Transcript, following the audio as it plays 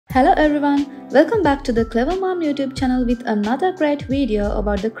Hello everyone, welcome back to the Clever Mom YouTube channel with another great video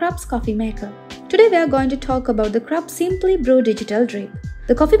about the Krups coffee maker. Today we are going to talk about the Krups Simply Brew digital drip.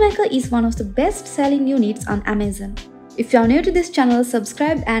 The coffee maker is one of the best selling units on Amazon. If you are new to this channel,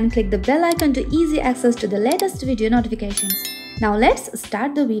 subscribe and click the bell icon to easy access to the latest video notifications. Now let's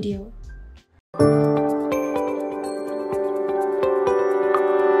start the video.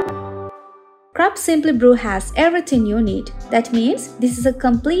 Krups Simply Brew has everything you need. That means this is a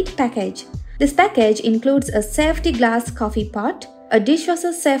complete package. This package includes a safety glass coffee pot, a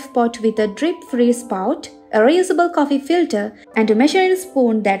dishwasher safe pot with a drip-free spout, a reusable coffee filter, and a measuring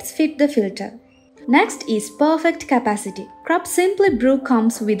spoon that's fit the filter. Next is perfect capacity. Krups Simply Brew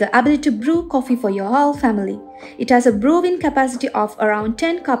comes with the ability to brew coffee for your whole family. It has a brewing capacity of around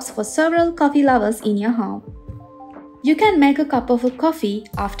 10 cups for several coffee lovers in your home. You can make a cup of coffee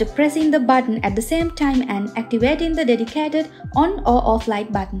after pressing the button at the same time and activating the dedicated on or off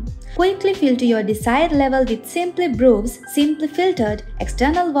light button. Quickly filter your desired level with Simply Brew's Simply Filtered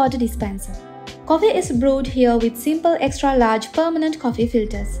external water dispenser. Coffee is brewed here with simple extra large permanent coffee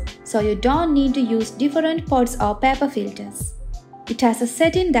filters, so you don't need to use different pots or paper filters. It has a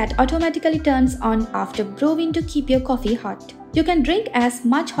setting that automatically turns on after brewing to keep your coffee hot. You can drink as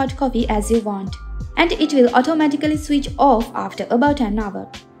much hot coffee as you want, and it will automatically switch off after about an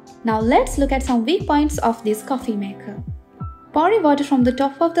hour. Now let's look at some weak points of this coffee maker. Pouring water from the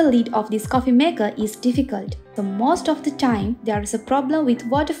top of the lid of this coffee maker is difficult, so most of the time there is a problem with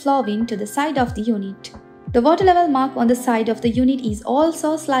water flowing to the side of the unit. The water level mark on the side of the unit is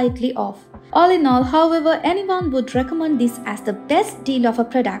also slightly off. All in all, however, anyone would recommend this as the best deal of a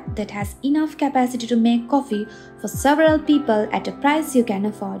product that has enough capacity to make coffee for several people at a price you can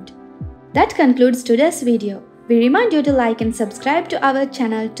afford. That concludes today's video. We remind you to like and subscribe to our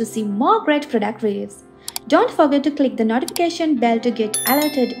channel to see more great product reviews. Don't forget to click the notification bell to get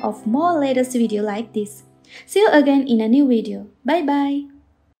alerted of more latest video like this. See you again in a new video. Bye bye.